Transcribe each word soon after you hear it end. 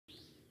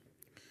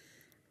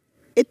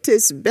it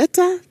is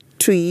better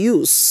to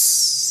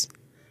use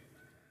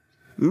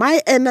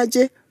my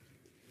energy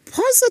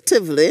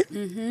positively,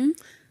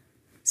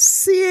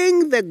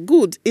 seeing the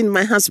good in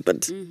my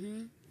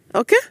husband,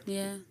 okay?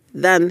 Yeah.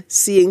 Than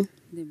seeing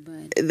The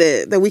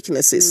bad. the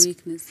weaknesses. The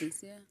weaknesses,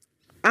 yeah.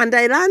 And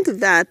I learned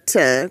that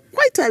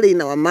quite early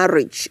in our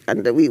marriage,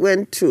 and we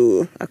went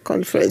to a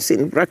conference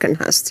in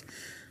Brackenhurst.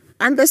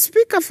 And the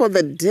speaker for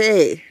the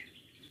day,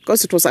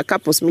 because it was a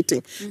couples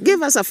meeting,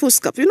 gave us a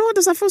foolscap. You know what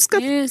is a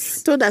foolscap?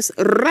 Yes. Told us,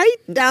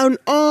 write down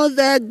all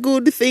the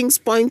good things,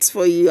 points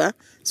for your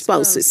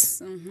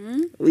spouses.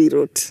 We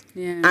wrote.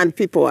 Yeah. And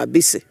people were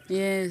busy.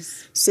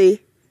 Yes. See,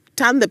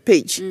 turn the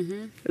page,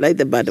 like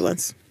the bad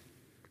ones.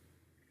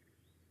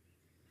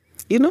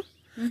 You know?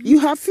 You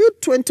have few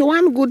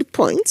 21 good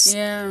points.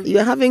 Yeah.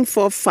 You're having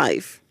 4,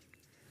 5.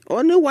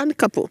 Only one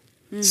couple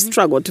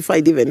struggle to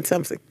find even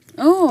something.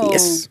 Oh.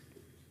 Yes.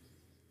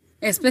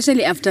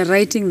 Especially after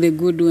writing the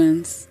good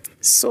ones.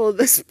 So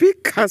the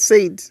speaker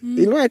said,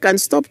 you know, I can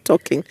stop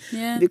talking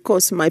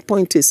because my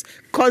point is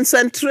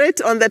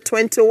concentrate on the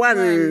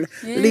 21,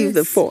 leave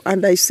the 4.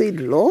 And I said,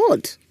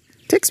 Lord,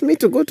 takes me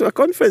to go to a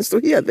conference to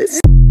hear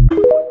this.